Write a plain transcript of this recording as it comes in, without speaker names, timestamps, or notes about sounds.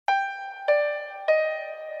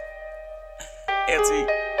LT,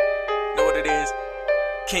 know what it is?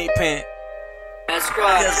 Kingpin. That's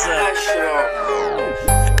right. Yes, sir. That shit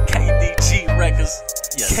on. KDG Records.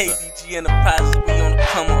 Yes, sir. KDG Enterprises. We on the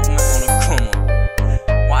come up, man. On the come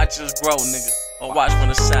up. Watch us grow, nigga. Or watch from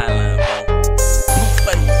the sideline, bro.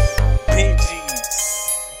 Blueface, Bengis.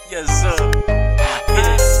 Yes, sir. Get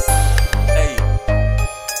it. Hey.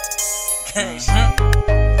 Gang shit.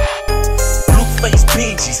 Blueface,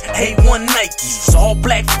 Bengis, A1 Nikes, all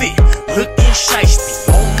black fit, looking shiesty.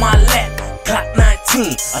 On my lap, Glock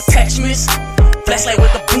 19, attachments, flashlight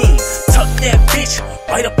with a beam. Tuck that bitch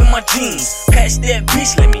right up in my jeans. Pass that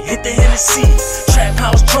bitch, let me hit the Hennessy. Trap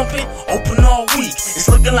house trumpet, open all week. It's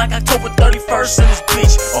looking like October 31st in this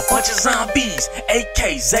bitch. A bunch of zombies,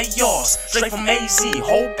 AKs, ARs, straight from AZ.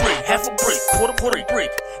 Whole brick, half a brick, quarter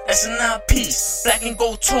brick. That's a 9-piece. Black and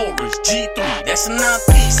gold Taurus, G3, that's a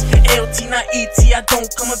 9-piece. LT, not ET, I don't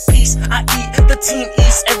come in peace. I eat the team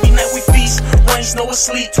east, every night we feast. Range, no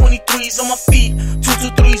asleep, 23s on my feet.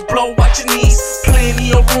 223s, blow out your knees.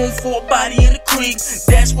 Plenty of room for a body in the creek.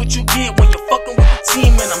 That's what you get when you're fucking with the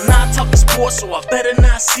team. And I'm not talking sports, so I better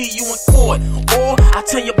not see you in court. Or I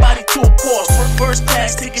turn your body to a corpse. First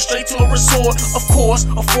class ticket straight to a resort. Of course,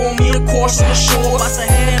 afford me a course on the shore. About to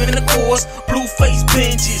have in the course. Blueface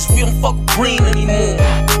Bengis, we don't fuck with green anymore.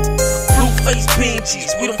 Blueface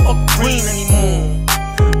Bengis, we don't fuck with green anymore.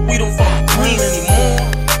 We don't fuck with green anymore.